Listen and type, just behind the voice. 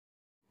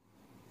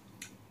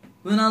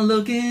When I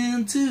look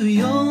into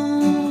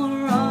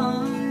your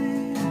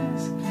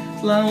eyes,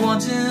 it's like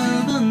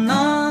watching the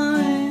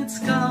night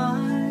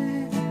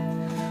sky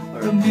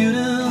or a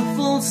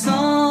beautiful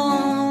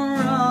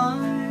sunrise.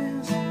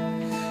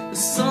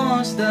 There's so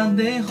much that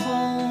they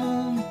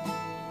hold,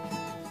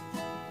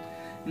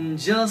 and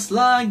just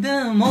like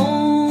them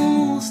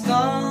old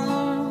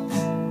stars,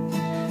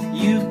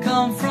 you've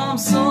come from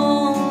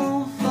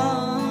so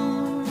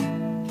far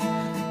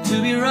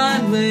to be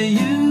right where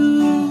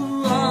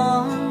you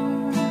are.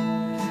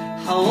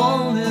 How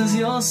old is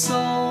your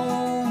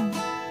soul?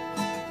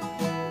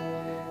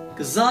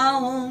 'Cause I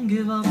won't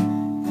give up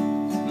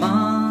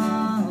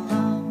my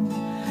love,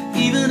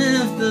 even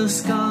if the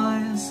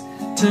skies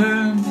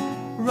turn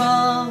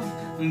rough.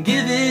 I'm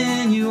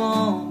giving you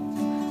all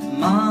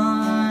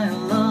my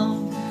love,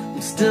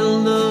 I'm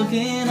still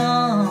looking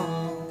up.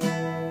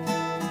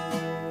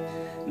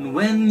 And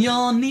when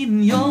you're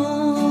needing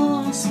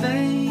your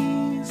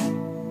space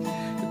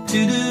to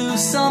do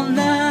some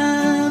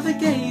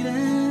navigating,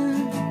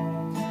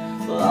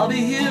 well, I'll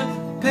be here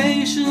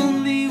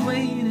patiently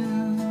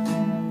waiting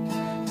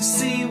to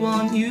see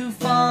what you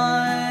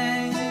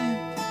find.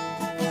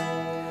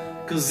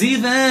 'Cause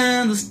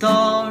even the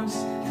stars,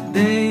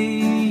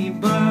 they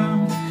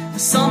burn,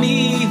 some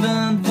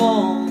even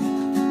fall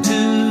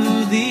to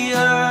the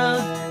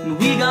earth, and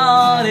we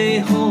got a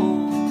whole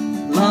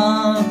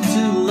lot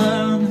to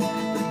learn,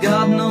 but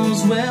God knows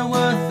we're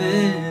worth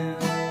it.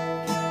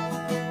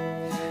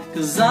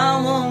 'Cause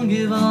I won't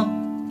give up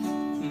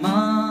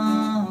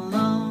my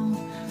love,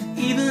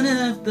 even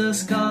if the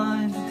sky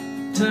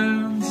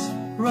turns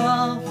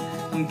rough.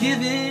 I'm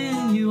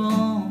giving you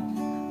all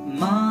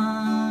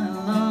my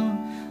love,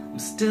 I'm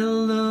still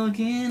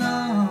looking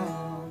up.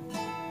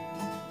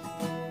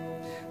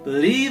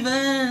 But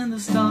even the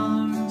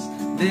stars,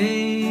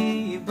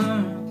 they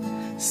burn,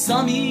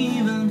 some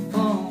even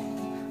fall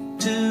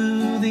to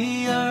the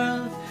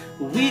earth.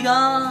 We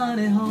got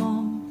a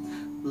whole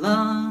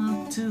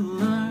lot to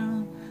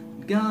learn,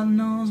 God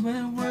knows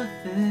we're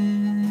worth it.